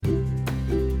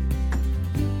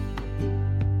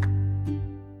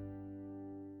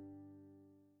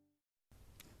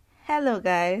Hello,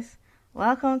 guys.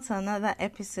 Welcome to another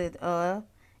episode of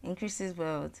Increases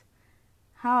World.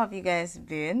 How have you guys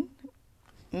been?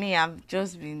 Me, I've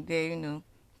just been there,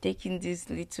 taking this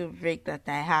little break that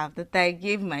I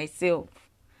gave myself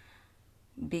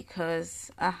because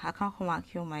I can't come and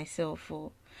kill myself.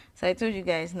 So I told you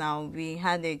guys now we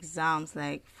had exams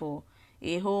like for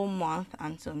a whole month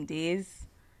and some days,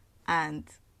 and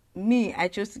I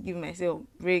chose to give myself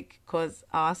break because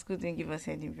our school didn't give us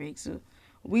any break. So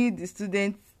we, the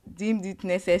students, deemed it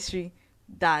necessary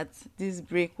that this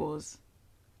break was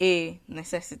a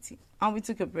necessity, and we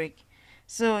took a break.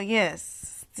 So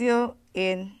yes, still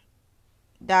in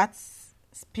that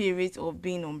spirit of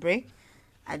being on break,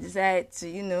 I decided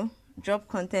to drop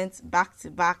content back to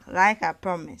back like I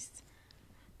promised.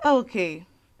 Okay,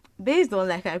 based on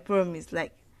like I promised,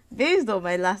 like based on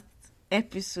my last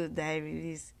episode that I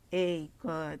released. Hey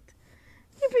God,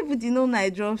 you people did not know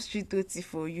I dropped street OT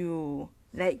for you.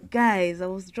 Like guys, I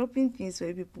was dropping things for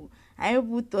you people. I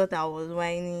people thought I was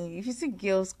whining. If you see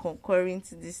girls concurring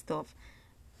to this stuff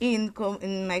in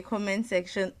my comment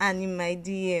section and in my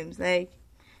DMs, like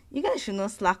you guys should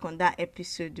not slack on that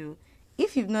episode though.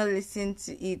 If you've not listened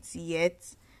to it yet,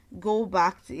 go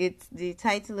back to it. The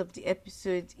title of the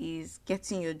episode is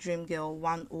Getting Your Dream Girl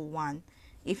 101.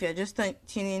 If you're just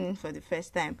tuning in for the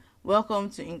first time, welcome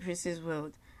to Increases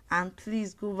World. And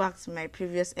please go back to my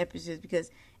previous episodes because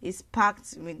it's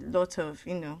packed with a lot of,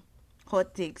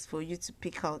 hot takes for you to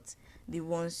pick out the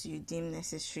ones you deem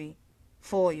necessary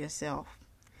for yourself.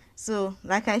 So,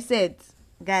 like I said,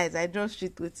 guys, I dropped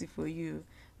street OT for you.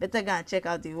 Better go and check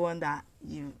out the one that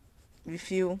you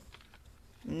feel,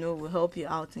 will help you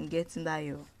out in getting that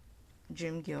your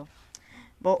dream girl.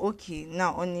 But okay,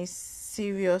 now on a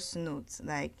serious note,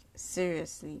 like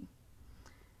seriously,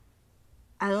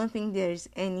 I don't think there is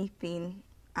anything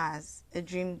as a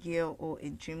dream girl or a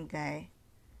dream guy.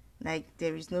 Like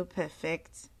there is no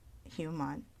perfect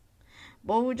human.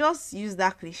 But we'll just use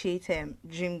that cliche term,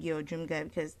 dream girl, dream guy,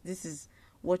 because this is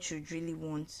what you really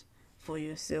want for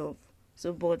yourself.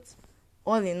 So, but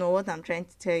all in all, what I'm trying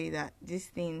to tell you that these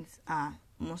things are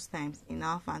most times in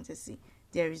our fantasy.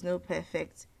 There is no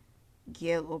perfect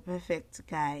girl or perfect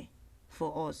guy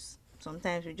for us.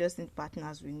 Sometimes we just need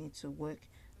partners we need to work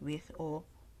with or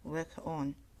work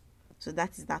on. So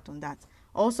that is that on that.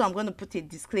 Also, I'm going to put a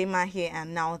disclaimer here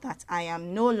and now that I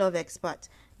am no love expert,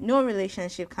 no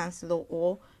relationship counselor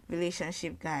or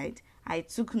relationship guide. I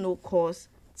took no course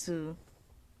to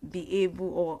be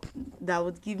able or that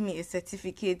would give me a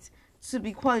certificate to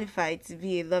be qualified to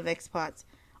be a love expert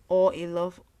or a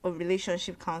love or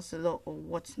relationship counselor or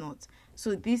whatnot.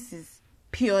 So this is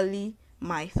purely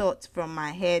my thoughts from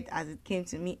my head as it came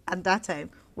to me at that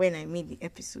time when I made the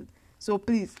episode. So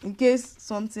please, in case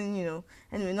something,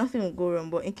 anyway, nothing will go wrong,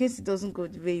 but in case it doesn't go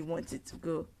the way you want it to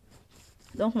go,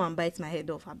 don't come and bite my head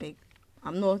off, I beg.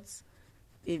 I'm not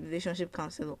a relationship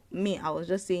counselor. I was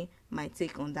just saying my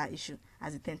take on that issue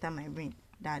as it entered my brain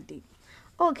that day.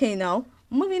 Okay, now,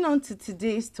 moving on to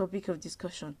today's topic of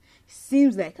discussion.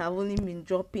 Seems like I've only been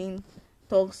dropping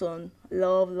talks on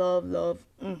love.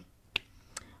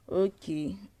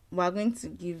 Okay, we're going to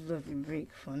give love a break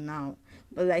for now.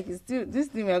 But like it's still this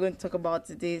thing we are going to talk about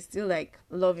today is still like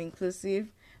love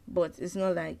inclusive, but it's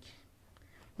not like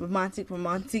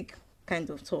romantic kind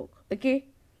of talk. Okay?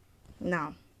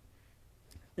 Now,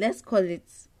 let's call it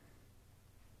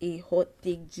a hot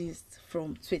take gist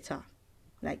from Twitter.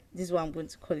 Like this is what I'm going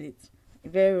to call it. A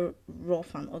very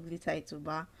rough and ugly title,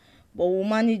 but we'll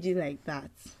manage it like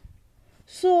that.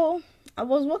 So I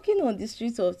was walking on the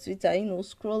streets of Twitter,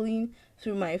 scrolling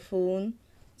through my phone.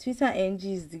 Twitter NG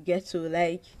is the ghetto.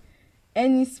 Like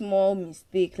any small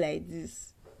mistake like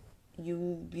this, you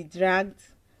will be dragged,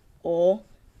 or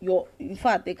in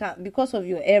fact they can, because of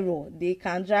your error, they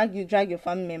can drag your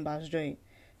family members join.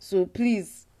 So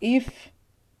please, if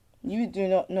you do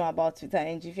not know about Twitter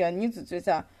NG, if you are new to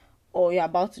Twitter or you're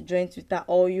about to join Twitter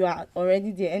or you are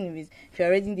already there anyways, if you're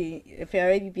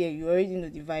already there, you already know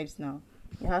the vibes now.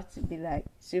 You have to be like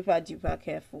super duper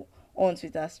careful on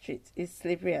Twitter street. It's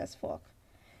slippery as fuck.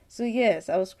 So yes,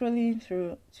 I was scrolling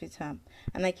through Twitter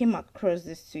and I came across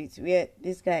this tweet where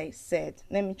this guy said,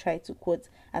 let me try to quote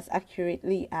as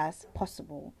accurately as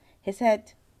possible. He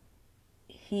said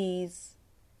his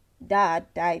dad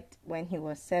died when he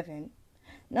was 7.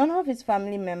 None of his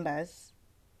family members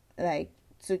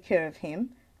took care of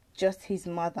him, just his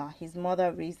mother. His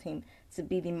mother raised him to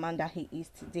be the man that he is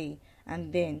today.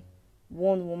 And then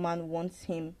one woman wants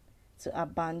him to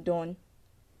abandon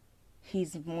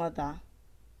his mother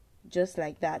just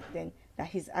like that, then that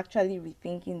he's actually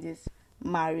rethinking this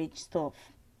marriage stuff.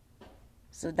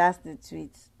 So that's the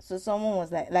tweet. So someone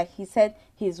was like he said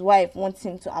his wife wants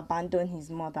him to abandon his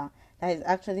mother. That is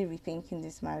actually rethinking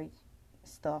this marriage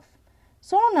stuff.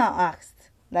 Someone now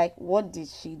asked, like, what did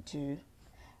she do?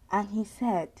 And he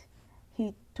said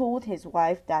he told his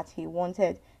wife that he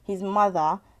wanted his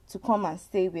mother to come and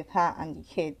stay with her and the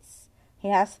kids. He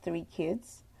has 3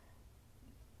 kids,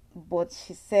 but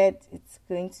she said it's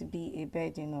going to be a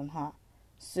burden on her.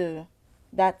 So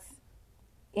that's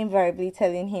invariably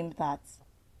telling him that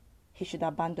he should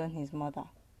abandon his mother.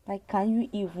 Like, can you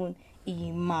even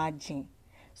imagine?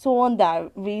 Someone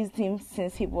that raised him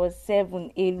since he was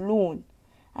 7 alone,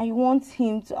 and you want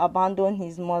him to abandon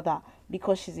his mother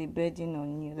because she's a burden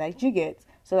on you. Like, you get?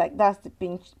 So, like, that's the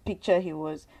picture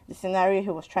the scenario he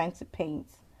was trying to paint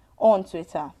on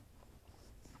Twitter.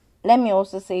 Let me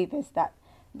also say this, that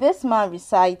this man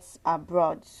resides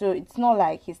abroad, so it's not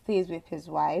like he stays with his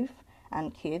wife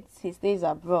and kids. He stays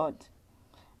abroad,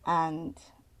 and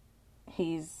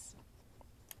his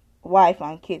wife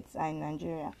and kids are in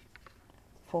Nigeria.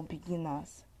 For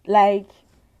beginners, like,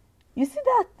 you see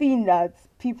that thing that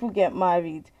people get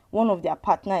married, one of their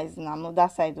partner is in another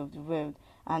side of the world,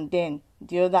 and then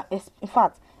the other, in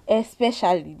fact,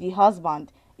 especially the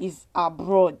husband is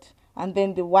abroad, and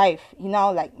then the wife, he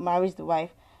now like marries the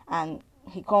wife, and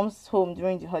he comes home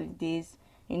during the holidays,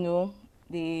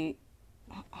 they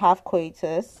have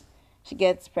coitus, she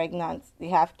gets pregnant, they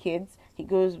have kids, he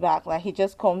goes back, like, he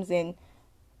just comes in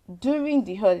during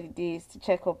the holidays to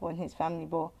check up on his family,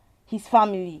 but his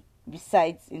family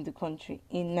resides in the country,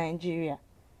 in Nigeria.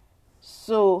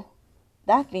 So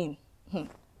that thing,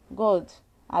 God,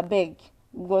 I beg,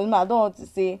 because I don't want to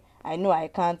say I know I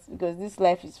can't, because this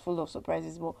life is full of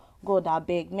surprises, but God, I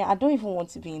beg me, I don't even want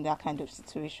to be in that kind of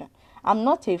situation. I'm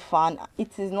not a fan.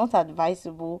 It is not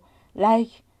advisable. Like,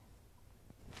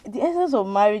 the essence of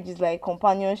marriage is like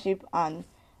companionship and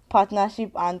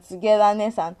partnership and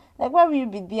togetherness, and like, why will you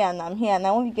be there and I'm here and I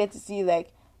only get to see,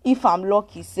 like, if I'm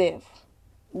lucky, safe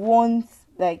once,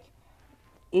 like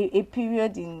a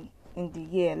period in the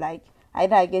year, like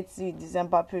either I get to see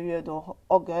December period or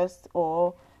August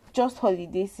or just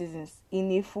holiday seasons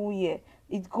in a full year.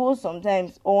 It goes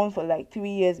sometimes on for like 3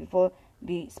 years before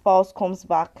the spouse comes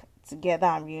back together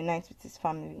and reunites with his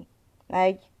family.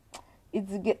 Like,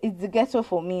 it's the ghetto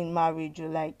for me in marriage. Or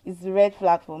like, it's the red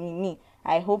flag for me.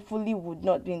 I hopefully would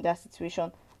not be in that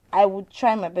situation. I would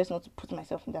try my best not to put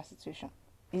myself in that situation.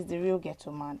 It's the real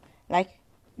ghetto, man. Like,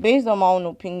 based on my own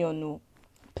opinion, no.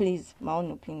 Please, my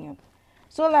own opinion.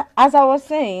 So, like, as I was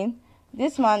saying,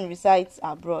 this man resides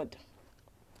abroad.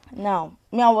 Now,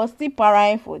 me, I was still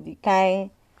parrying for the kind,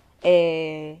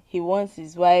 he wants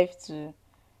his wife to,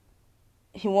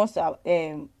 he wants to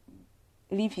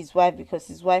leave his wife because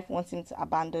his wife wants him to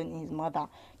abandon his mother,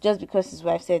 just because his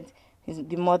wife said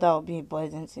the mother will be a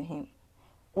burden to him.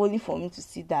 Only for me to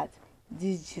see that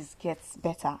this just gets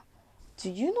better. Do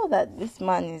you know that this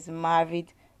man is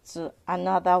married to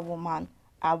another woman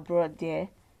abroad there,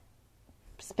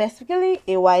 specifically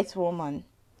a white woman?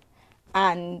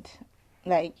 And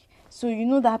like, so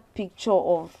that picture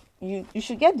of, you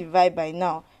should get the vibe by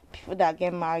now, people that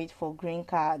get married for green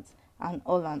cards and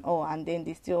all, and then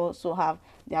they still also have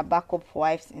their backup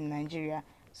wives in Nigeria.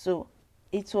 So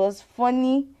it was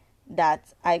funny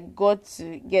that I got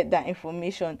to get that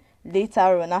information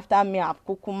later on, after me I've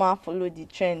kukuma followed the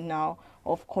trend now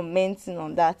of commenting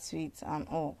on that tweet and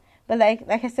all. But like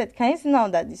I said, can you see now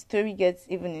that the story gets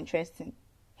even interesting?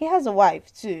 He has a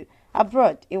wife too,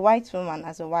 abroad, a white woman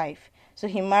as a wife. So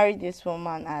he married this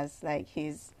woman as like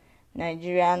his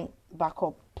Nigerian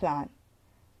backup plan.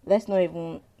 Let's not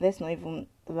even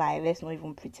lie, let's not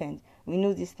even pretend. We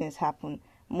know these things happen.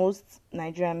 Most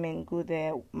Nigerian men go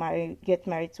there, get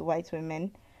married to white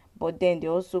women, but then they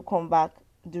also come back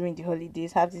during the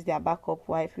holidays, have this their backup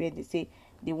wife, where they say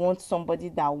they want somebody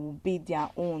that will be their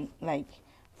own, like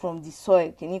from the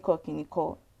soil,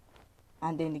 kiniko,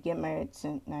 and then they get married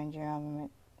to Nigerian women.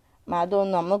 But I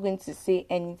don't know, I'm not going to say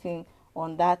anything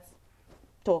on that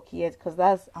talk yet, because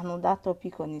that's another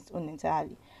topic on its own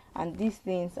entirely. And these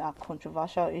things are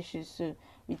controversial issues, so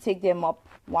we take them up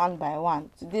one by one.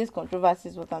 Today's controversy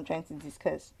is what I'm trying to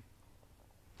discuss.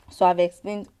 So I've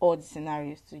explained all the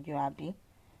scenarios to you, Abby.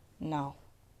 Now,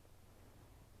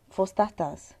 for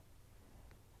starters,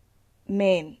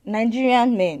 men,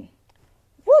 Nigerian men,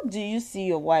 what do you see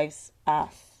your wives as?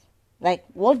 Like,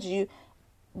 what do you,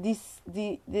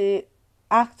 the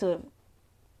act of,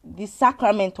 the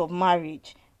sacrament of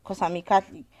marriage, because I'm a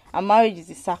Catholic, and marriage is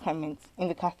a sacrament in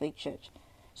the Catholic Church.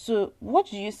 So what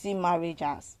do you see marriage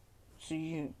as to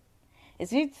you?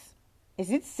 Is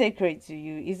it sacred to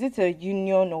you? Is it a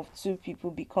union of two people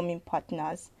becoming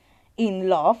partners in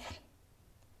love?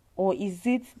 Or is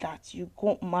it that you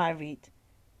got married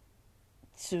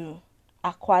to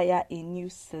acquire a new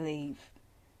slave?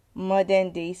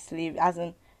 Modern day slave, as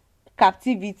in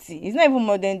captivity. It's not even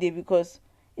modern day because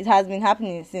it has been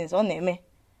happening since Oneme.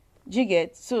 Do you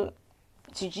get? So,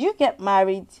 did you get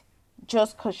married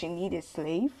just because you need a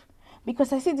slave?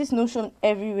 Because I see this notion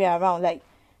everywhere around. Like,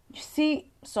 you see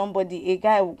somebody, a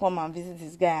guy will come and visit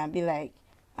this guy and be like,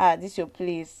 ah, this your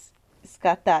place,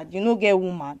 scattered. You know, get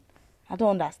woman. I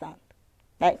don't understand.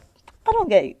 Like, I don't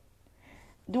get it.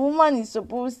 The woman is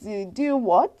supposed to do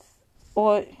what?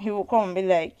 Or he will come and be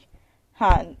like,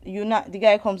 you not, the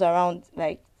guy comes around,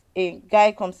 like, a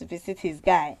guy comes to visit his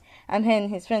guy, and then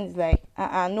his friend is like,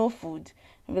 no food.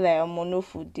 He'll be like, no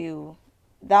food deal.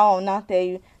 That will not tell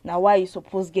you now why you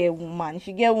supposed get woman. If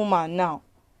you get woman now,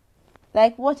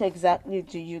 like, what exactly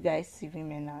do you guys see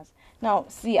women as? Now,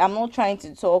 see, I'm not trying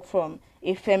to talk from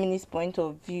a feminist point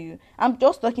of view. I'm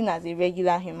just talking as a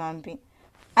regular human being.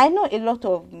 I know a lot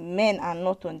of men are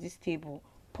not on this table,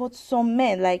 but some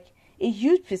men, like a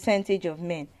huge percentage of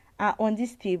men, are on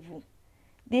this table.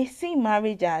 They see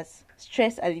marriage as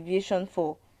stress alleviation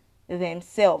for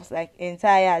themselves, like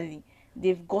entirely.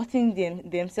 They've gotten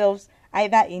themselves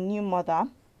either a new mother,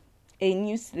 a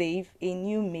new slave, a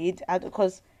new maid,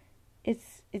 because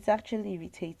it's actually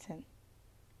irritating.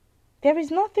 There is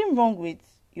nothing wrong with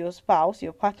your spouse,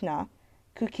 your partner,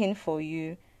 cooking for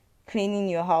you, cleaning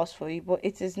your house for you, but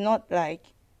it is not like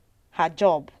her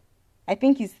job. I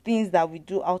think it's things that we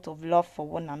do out of love for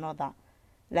one another.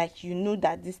 Like, you know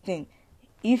that this thing,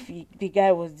 if the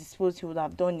guy was disposed, he would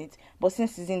have done it. But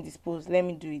since he's indisposed, let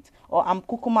me do it. Or I'm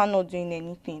Kukuma not doing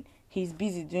anything. He's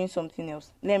busy doing something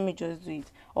else. Let me just do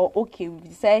it. Or, okay, we've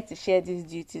decided to share these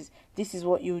duties. This is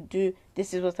what you do.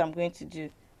 This is what I'm going to do.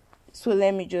 So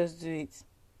let me just do it.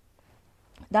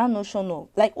 That notion of,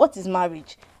 like, what is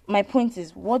marriage? My point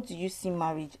is, what do you see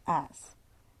marriage as?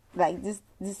 Like, this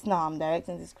now I'm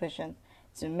directing this question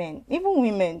to men. Even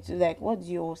women too, like, what do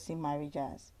you all see marriage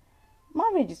as?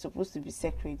 Marriage is supposed to be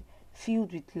sacred,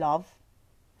 filled with love,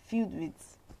 filled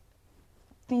with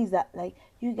things that, like,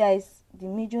 you guys, the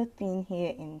major thing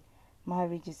here in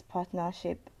marriage is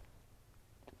partnership,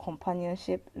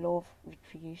 companionship, love,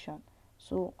 recreation.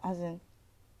 So, as in,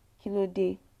 Kilo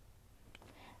Day,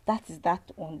 that is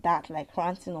that on that, like,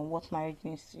 ranting on what marriage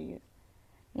means to you.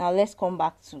 Now, let's come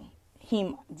back to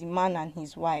him, the man, and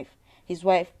his wife. His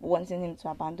wife wanting him to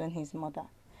abandon his mother.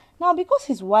 Now, because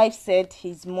his wife said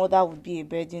his mother would be a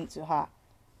burden to her,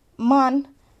 man,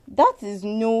 that is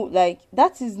no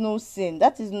sin.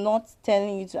 That is not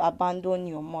telling you to abandon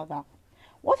your mother.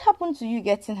 What happened to you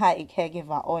getting her a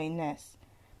caregiver or a nurse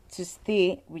to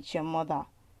stay with your mother?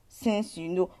 Since you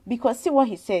know, because see what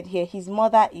he said here, his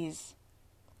mother is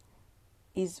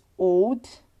old,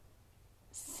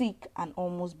 sick, and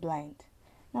almost blind.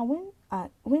 Now,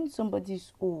 when somebody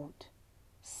is old,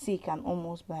 sick, and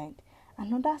almost blind,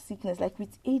 another sickness, like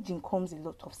with aging comes a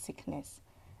lot of sickness.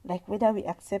 Like, whether we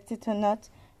accept it or not,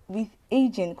 with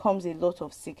aging comes a lot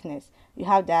of sickness. You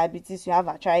have diabetes, you have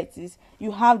arthritis,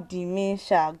 you have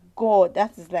dementia. God,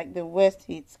 that is like the worst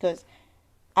hit, because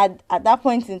at that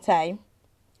point in time,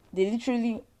 they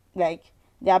literally, like,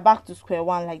 they are back to square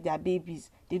one, like they are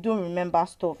babies. They don't remember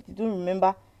stuff.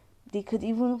 They could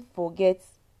even forget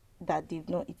that they've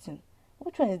not eaten.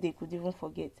 Which one is they could even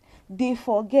forget? They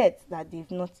forget that they've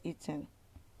not eaten.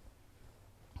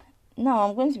 Now,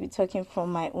 I'm going to be talking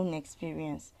from my own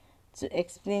experience to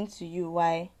explain to you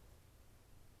why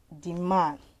the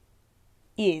man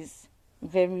is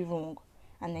very wrong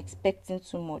and expecting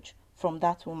too much from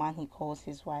that woman he calls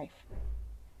his wife.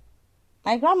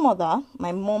 My grandmother,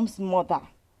 my mom's mother,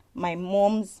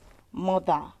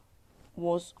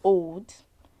 was old,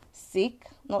 sick,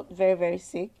 not very, very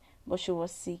sick, but she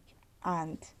was sick,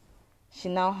 and she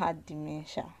now had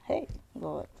dementia. Hey,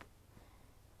 God.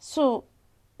 So,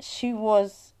 she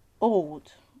was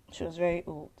old. She was very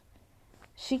old.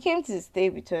 She came to stay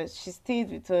with us. She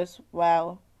stayed with us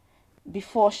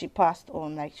before she passed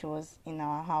on, like she was in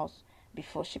our house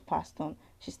before she passed on.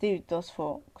 She stayed with us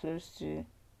for close to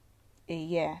a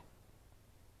year.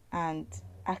 And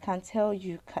I can tell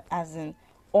you, as in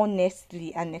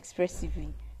honestly and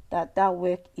expressively, that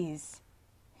work is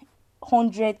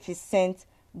 100%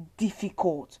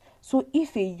 difficult. So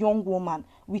if a young woman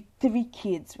with 3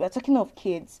 kids, we're talking of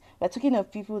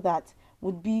people that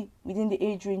would be within the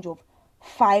age range of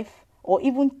 5 or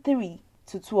even 3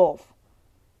 to 12.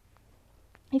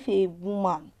 If a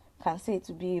woman can say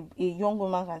to be a young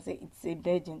woman can say it's a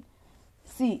burden,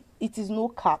 see, it is no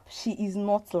cap. She is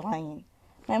not lying.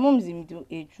 My mom is a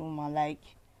middle-aged woman, like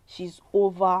she's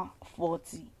over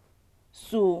 40.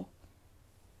 So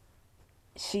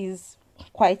she's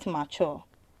quite mature.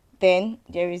 Then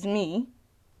there is me,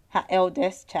 her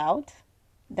eldest child,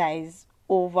 that is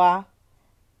over.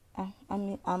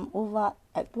 I'm over.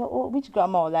 Which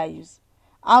grammar will I use?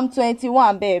 I'm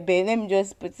 21, baby. Let me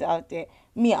just put it out there.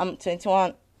 Me, I'm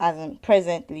 21 as in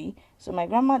presently. So my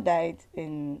grandma died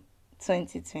in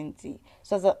 2020.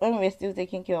 So when we were still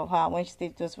taking care of her, when she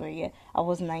stayed with us for a year, I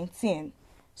was 19.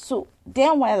 So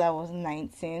then while I was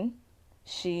 19,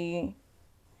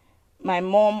 my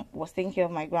mom was taking care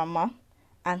of my grandma,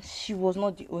 and she was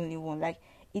not the only one. Like,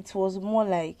 it was more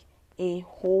like a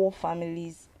whole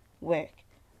family's work.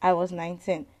 I was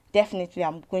 19. Definitely,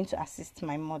 I'm going to assist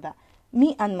my mother.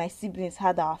 Me and my siblings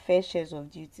had our fair shares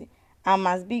of duty. I'm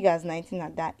as big as 19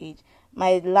 at that age.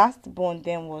 My last born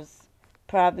then was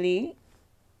probably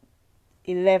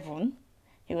 11.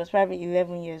 He was probably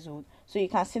 11 years old. So you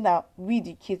can see that we,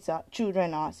 the kids, are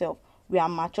children ourselves. We are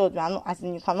matured. We are not, as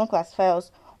in, you cannot classify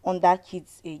us under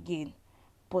kids again.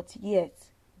 But yet,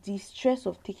 the stress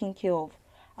of taking care of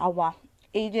our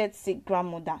aged sick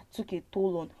grandmother took a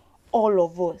toll on all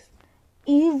of us.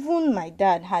 Even my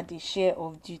dad had a share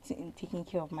of duty in taking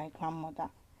care of my grandmother.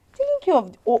 Taking care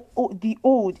of the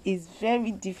old is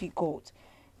very difficult.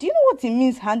 Do you know what it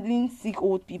means handling sick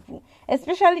old people?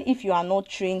 Especially if you are not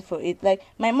trained for it. Like,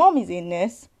 my mom is a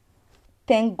nurse,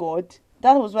 thank God.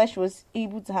 That was why she was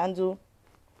able to handle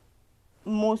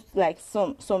most, like,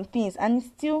 some things, and it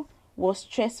still was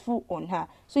stressful on her.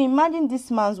 So imagine this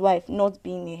man's wife not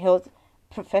being a health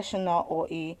professional or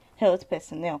a health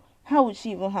personnel. How would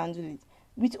she even handle it?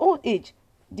 With old age,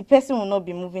 the person will not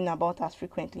be moving about as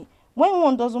frequently. When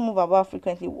one doesn't move about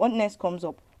frequently, what next comes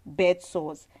up? Bed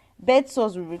sores. Bed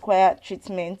sores will require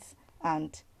treatment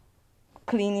and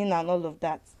cleaning and all of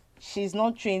that. She's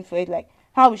not trained for it. Like,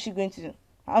 how is she going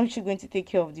to take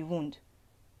care of the wound?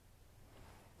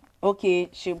 Okay,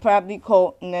 she'll probably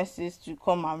call nurses to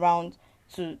come around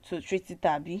to treat it,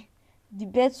 Abby. The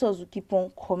bed sores will keep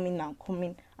on coming and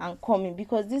coming and coming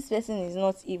because this person is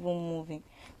not even moving.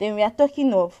 Then we are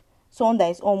talking of someone that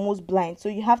is almost blind, so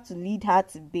you have to lead her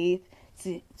to bathe,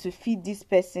 to feed this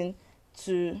person,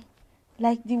 to,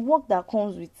 like, the work that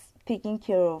comes with taking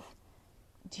care of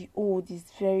the old is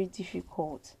very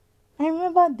difficult. I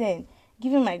remember then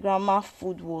giving my grandma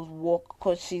food was work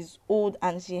because she's old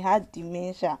and she had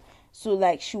dementia. So,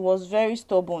 like, she was very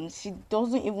stubborn. She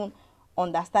doesn't even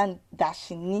understand that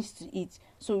she needs to eat.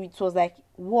 So it was like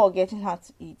war getting her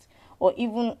to eat, or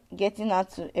even getting her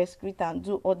to excrete and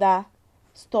do other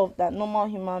stuff that normal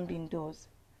human being does.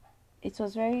 It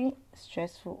was very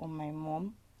stressful on my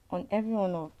mom, on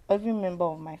every member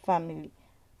of my family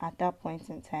at that point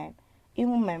in time.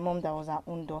 Even my mom, that was her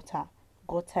own daughter,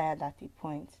 got tired at a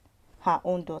point. Her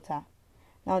own daughter.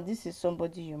 Now, this is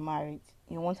somebody you married.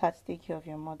 You want her to take care of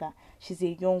your mother. She's a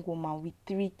young woman with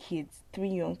 3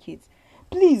 young kids.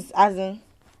 Please, as in,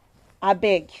 I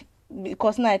beg,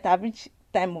 because now it have reached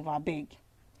time of I beg.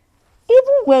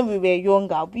 Even when we were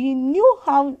younger, we knew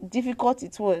how difficult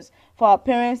it was for our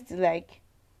parents to, like,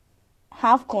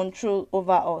 have control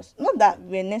over us. Not that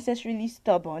we're necessarily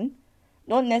stubborn,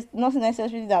 not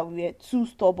necessarily that we were too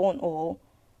stubborn or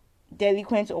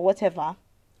delinquent or whatever,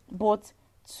 but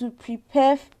to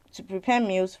prepare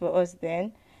meals for us.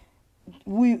 Then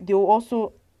they will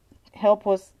also help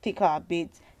us take our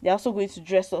baths. They're also going to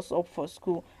dress us up for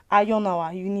school, iron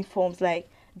our uniforms, like,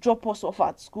 drop us off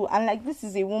at school. And, like, this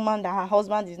is a woman that her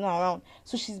husband is not around,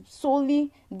 so she's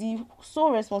the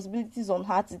sole responsibilities on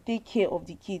her to take care of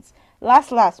the kids.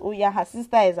 Last, oh yeah, her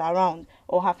sister is around,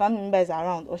 or her family member is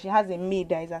around, or she has a maid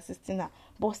that is assisting her.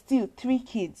 But still, 3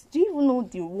 kids. Do you even know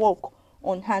the work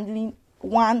on handling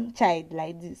one child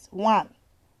like this? One.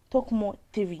 Talk more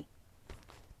 3.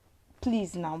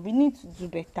 Please, now, we need to do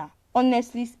better.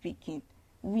 Honestly speaking,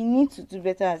 we need to do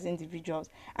better as individuals.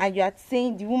 And you are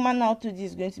saying the woman now told you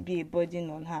is going to be a burden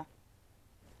on her.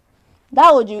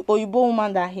 That Oyibo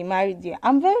woman that he married there,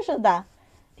 I'm very sure that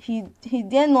he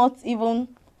dare not even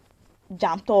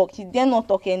jam talk. He dare not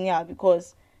talk anyhow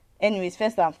because, anyways,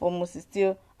 first and foremost, he's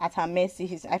still at her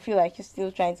mercy. I feel like he's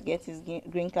still trying to get his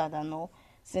green card and all,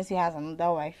 since he has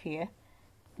another wife here.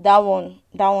 That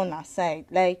one aside,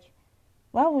 like,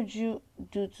 why would you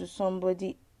do to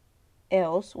somebody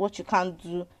else what you can't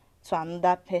do to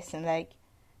another person? Like,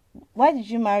 why did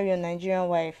you marry your Nigerian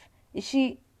wife? Is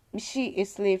she a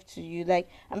slave to you? Like,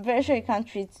 I'm very sure you can't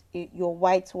treat your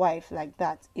white wife like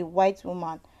that, a white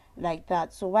woman like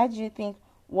that. So why do you think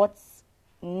what's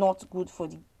not good for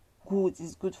the good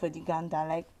is good for the gander?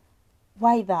 Like,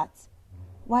 why that?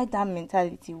 Why that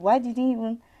mentality? Why did he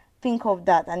even think of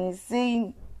that? And he's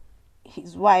saying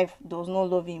his wife does not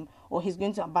love him, or he's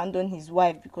going to abandon his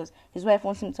wife because his wife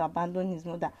wants him to abandon his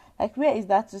mother. Like, where is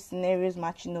that two scenarios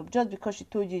matching up? Just because she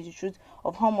told you the truth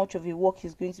of how much of a work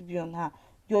is going to be on her,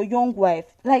 your young wife.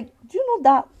 Like, do you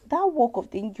know that work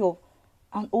of taking care of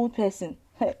an old person?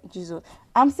 Jesus,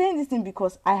 I'm saying this thing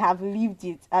because I have lived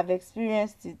it, I've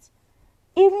experienced it.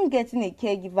 Even getting a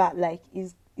caregiver like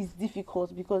is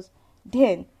difficult, because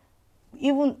then,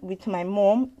 even with my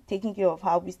mom taking care of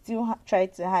her, we still try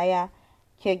to hire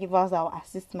caregivers that will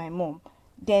assist my mom.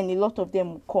 Then a lot of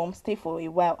them will come, stay for a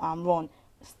while and run,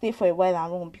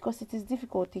 because it is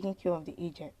difficult taking care of the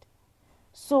aged.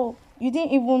 So you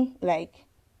didn't even like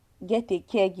get a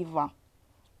caregiver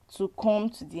to come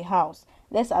to the house.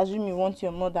 Let's assume you want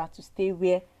your mother to stay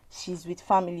where she's with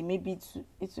family, maybe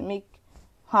it will make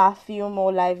her feel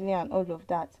more lively and all of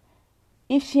that.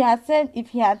 If he had said,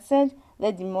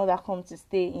 let the mother come to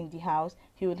stay in the house,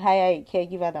 he would hire a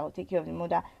caregiver that will take care of the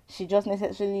mother. She just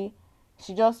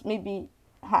maybe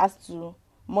has to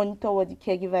monitor what the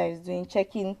caregiver is doing,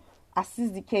 checking,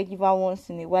 assist the caregiver once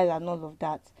in a while and all of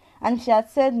that. And if she had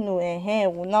said no,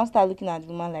 we'll now start looking at the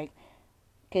woman like,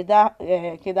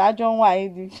 Keda John, why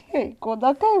you do? God,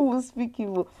 that guy will speak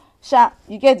evil. Sha,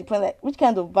 you get the point. Like, which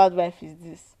kind of bad wife is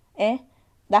this?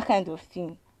 That kind of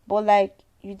thing. But like,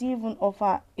 you didn't even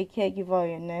offer a caregiver or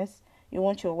a nurse. You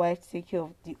want your wife to take care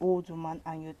of the old woman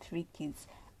and your 3 kids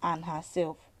and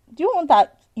herself. Do you want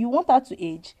that? You want her to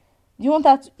age? Do you want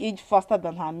her to age faster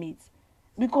than her mates?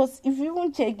 Because if you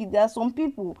even check it, there are some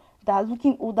people that are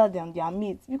looking older than their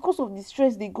mates because of the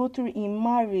stress they go through in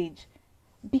marriage.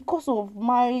 Because of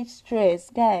marriage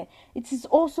stress, guy, it is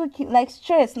also like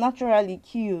stress naturally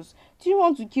kills. Do you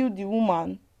want to kill the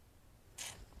woman?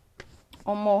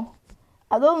 Omo,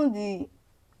 I don't know,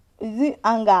 is it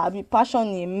anger, be passion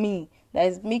in me that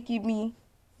is making me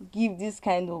give this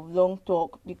kind of long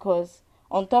talk, because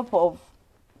on top of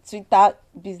Twitter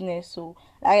business, so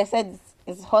like I said,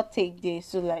 it's hot take day,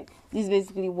 so like this is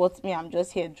basically what me, I'm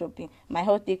just here dropping my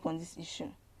hot take on this issue.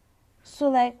 So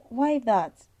like, why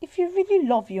that? If you really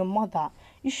love your mother,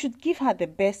 you should give her the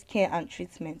best care and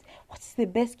treatment. What is the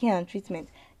best care and treatment?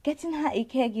 Getting her a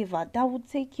caregiver that would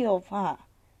take care of her.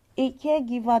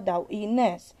 A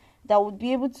nurse that would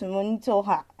be able to monitor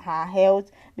her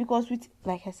health, because with,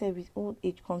 like I said, with old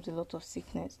age comes a lot of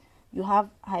sickness. You have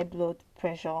high blood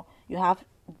pressure, you have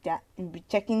that, you'll be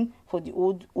checking for the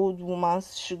old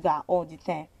woman's sugar all the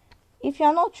time. If you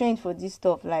are not trained for this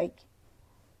stuff, like,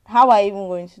 how are you even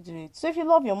going to do it? So if you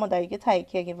love your mother, you get her a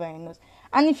caregiver and nurse.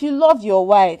 And if you love your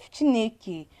wife,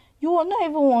 Chineke, you will not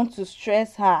even want to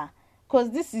stress her,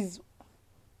 because this is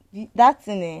that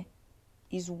thing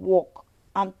is work.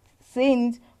 I'm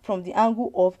saying it from the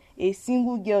angle of a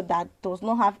single girl that does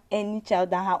not have any child,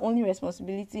 that her only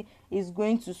responsibility is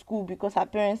going to school because her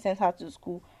parents sent her to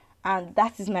school, and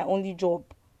that is my only job.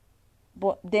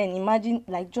 But then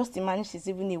just imagine she's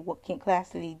even a working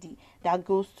class lady that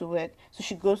goes to work. So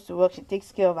she goes to work, she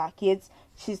takes care of her kids,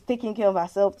 she's taking care of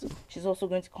herself too. She's also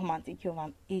going to come and take care of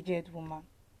an aged woman.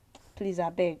 Please, I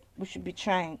beg, we should be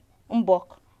trying.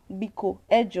 Mbok, Biko,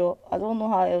 Ejo, I don't know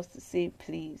how else to say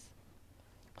please.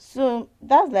 So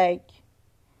that's like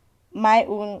my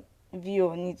own view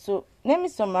on it. So let me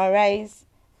summarize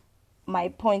my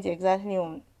point exactly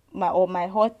on my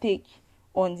hot take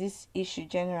on this issue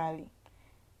generally.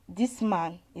 This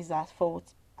man is at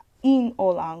fault in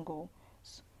all angles.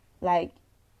 Like,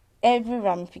 every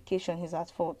ramification, he's at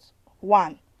fault.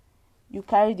 1, you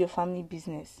carried your family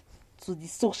business to the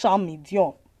social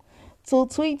media, to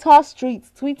Twitter street,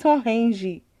 Twitter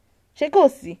Henry.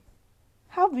 Chekosi,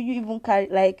 how do you even carry,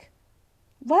 like,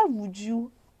 why would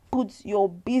you put your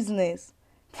business,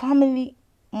 family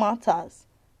matters,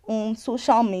 on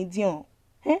social media?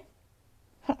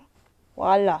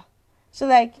 Voila. So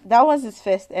like, that was his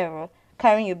first error,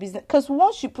 carrying your business. Because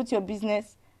once you put your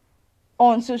business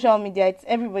on social media, it's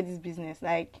everybody's business.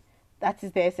 Like, that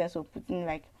is the essence of putting,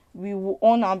 like, we will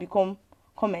all now become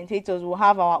commentators, we'll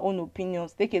have our own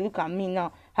opinions. Take a look at me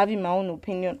now, having my own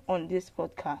opinion on this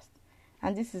podcast.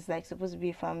 And this is like supposed to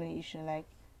be a family issue. Like,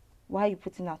 why are you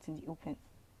putting out in the open?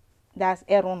 That's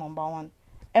error number 1.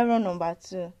 Error number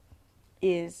 2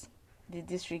 is the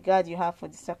disregard you have for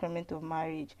the sacrament of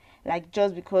marriage. Like,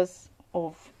 just because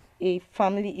of a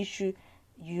family issue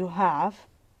you have,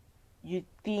 you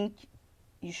think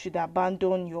you should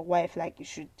abandon your wife, like you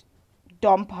should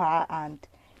dump her and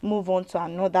move on to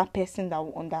another person that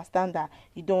will understand that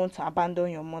you don't want to abandon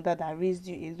your mother that raised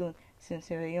you alone since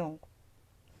you were young.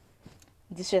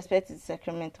 Disrespect is the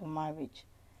sacrament of marriage.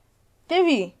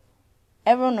 3,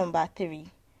 error number 3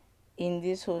 in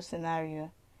this whole scenario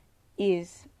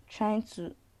is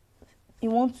you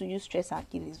want to use stress and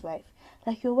kill his wife.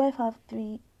 Like, your wife have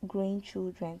 3 growing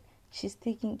children. She's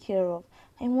taken care of.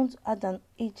 I want to add an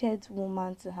aged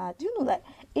woman to her. Do you know that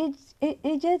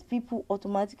aged people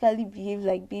automatically behave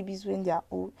like babies when they are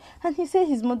old? And he said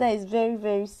his mother is very,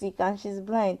 very sick and she's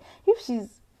blind. If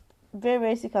she's very,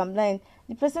 very sick and blind,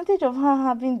 the percentage of her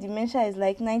having dementia is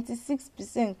like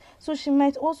 96%. So she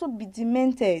might also be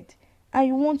demented. And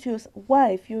you want your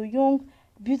wife, your young,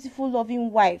 beautiful,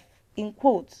 loving wife, in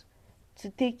quotes, to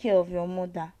take care of your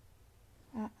mother.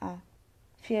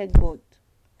 Fear God.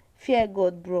 Fear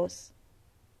God, bros.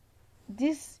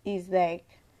 This is like,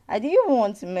 I didn't even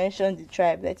want to mention the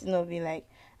tribe. Let it not be like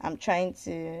I'm trying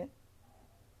to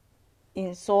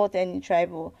insult any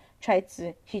tribe or try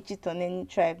to hitch it on any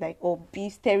tribe, like, or be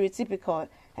stereotypical.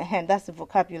 And that's the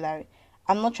vocabulary.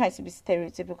 I'm not trying to be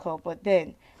stereotypical, but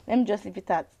then let me just leave it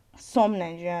at some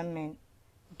Nigerian men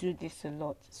do this a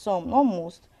lot. Some, not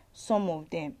most, some of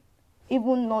them.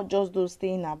 Even not just those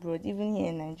staying abroad, even here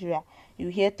in Nigeria, you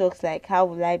hear talks like, how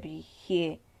will I be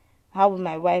here? How will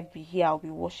my wife be here? I'll be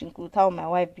washing clothes. How will my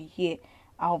wife be here?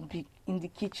 I'll be in the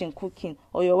kitchen cooking.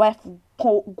 Or your wife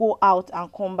will go out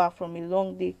and come back from a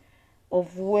long day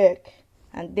of work.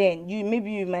 And then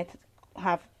you might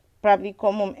have probably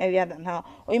come home earlier than her.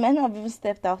 Or you might not have even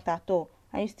stepped out at all.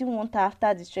 And you still want her,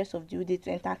 after the stress of the whole day,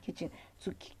 to enter kitchen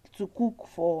to cook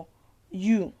for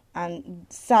you and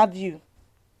serve you.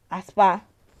 As far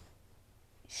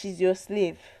she's your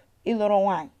slave, a lot of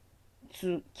wine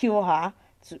to kill her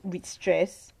with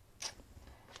stress.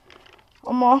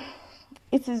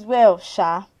 It is well,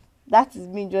 Sha. That is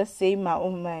me just saying my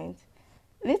own mind.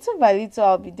 Little by little,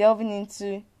 I'll be delving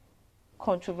into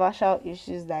controversial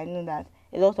issues that I know that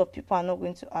a lot of people are not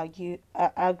going to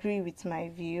agree with my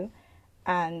view,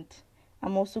 and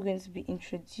I'm also going to be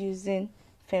introducing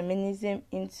feminism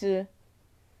into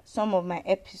some of my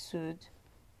episodes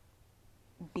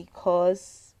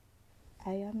because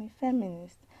I am a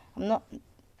feminist. I'm not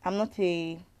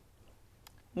a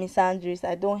misandrist.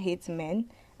 I don't hate men.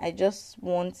 I just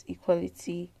want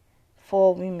equality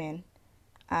for women.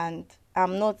 And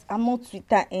I'm not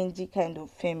Twitter NG kind of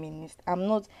feminist. I'm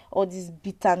not all this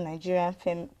bitter Nigerian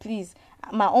please.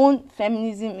 My own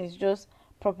feminism is just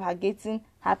propagating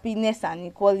happiness and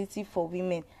equality for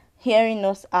women, hearing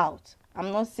us out.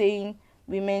 I'm not saying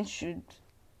women should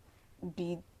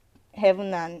be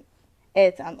heaven and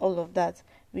earth and all of that.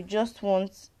 We just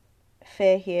want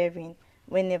fair hearing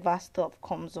whenever stuff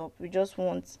comes up. We just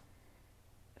want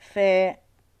fair,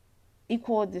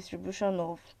 equal distribution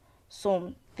of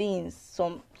some things,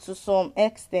 to some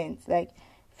extent, like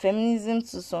feminism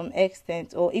to some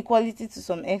extent, or equality to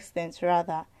some extent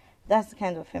rather. That's the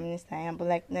kind of feminist I am. But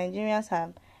like, Nigerians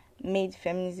have made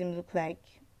feminism look like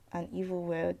an evil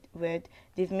word.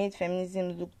 They've made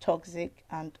feminism look toxic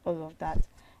and all of that.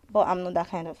 But I'm not that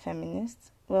kind of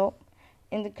feminist. Well,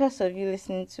 in the course of you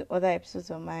listening to other episodes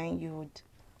of mine, you would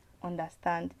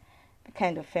understand the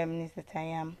kind of feminist that I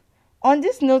am. On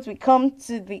this note, we come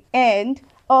to the end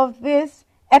of this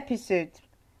episode.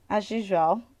 As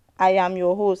usual, I am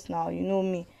your host now. You know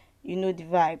me. You know the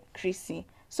vibe, Chrissy.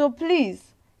 So please,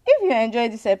 if you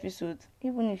enjoyed this episode,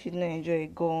 even if you don't enjoy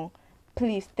it, go on.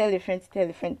 Please tell a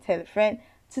friend,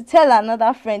 to tell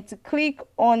another friend to click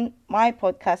on my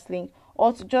podcast link,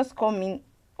 or to just come in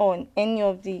on any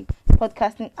of the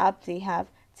podcasting apps they have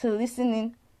to listen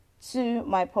in to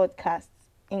my podcast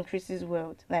in Chrissy's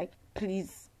World. Like,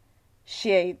 please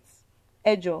share it.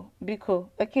 Ejo, Biko,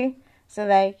 okay? So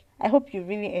like, I hope you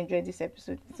really enjoyed this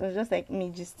episode. It was just like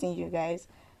me just telling you guys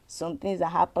some things that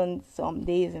happened some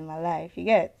days in my life. You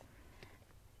get?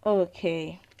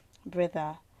 Okay,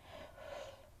 brother.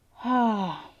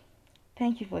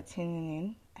 Thank you for tuning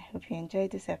in. I hope you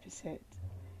enjoyed this episode.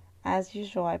 As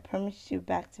usual, I promise you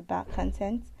back-to-back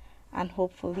content, and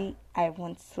hopefully I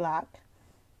won't slack,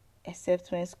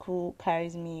 except when school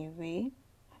carries me away.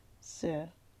 So,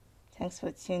 thanks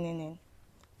for tuning in.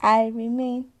 I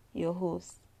remain your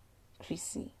host,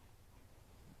 Chrissy.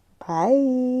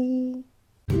 Bye.